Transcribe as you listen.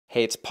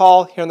Hey, it's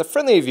Paul here on the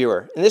Friendly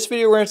Reviewer. In this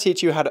video, we're going to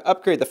teach you how to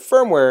upgrade the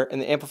firmware in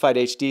the Amplified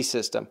HD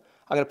system.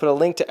 I'm going to put a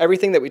link to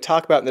everything that we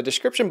talk about in the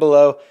description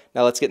below.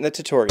 Now let's get in the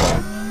tutorial.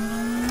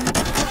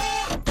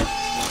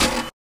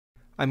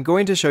 I'm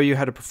going to show you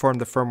how to perform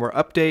the firmware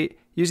update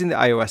using the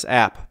iOS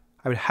app.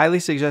 I would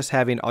highly suggest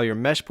having all your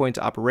mesh points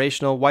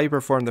operational while you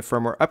perform the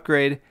firmware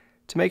upgrade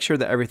to make sure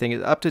that everything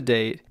is up to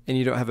date and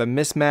you don't have a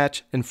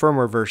mismatch in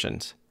firmware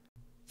versions.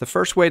 The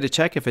first way to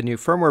check if a new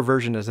firmware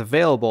version is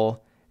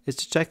available is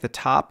to check the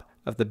top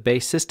of the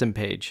base system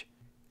page.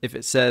 If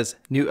it says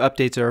new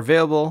updates are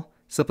available,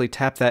 simply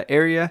tap that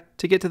area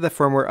to get to the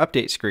firmware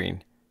update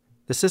screen.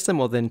 The system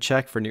will then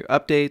check for new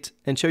updates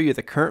and show you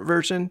the current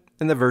version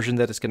and the version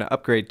that it's going to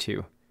upgrade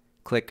to.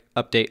 Click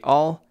Update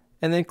All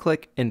and then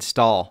click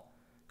Install.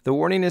 The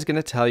warning is going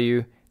to tell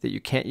you that you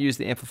can't use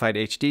the Amplified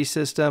HD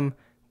system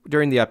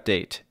during the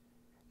update.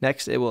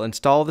 Next, it will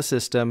install the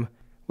system,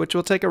 which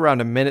will take around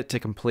a minute to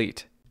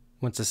complete.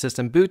 Once the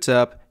system boots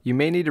up, you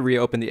may need to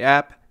reopen the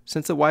app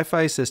since the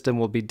Wi-Fi system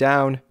will be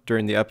down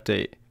during the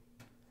update.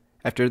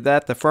 After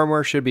that, the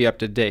firmware should be up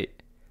to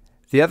date.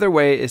 The other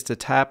way is to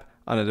tap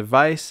on a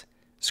device,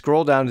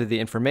 scroll down to the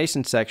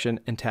information section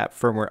and tap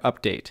Firmware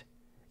Update.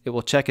 It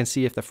will check and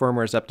see if the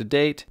firmware is up to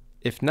date.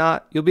 If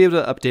not, you'll be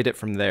able to update it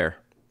from there.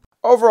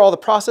 Overall, the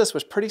process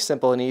was pretty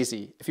simple and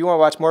easy. If you want to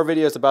watch more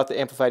videos about the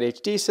Amplified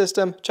HD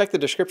system, check the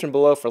description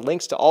below for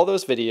links to all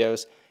those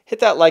videos. Hit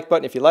that like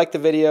button if you like the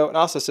video, and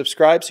also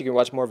subscribe so you can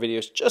watch more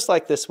videos just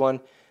like this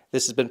one.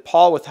 This has been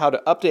Paul with how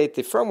to update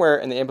the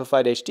firmware in the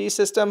Amplified HD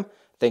system.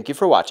 Thank you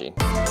for watching.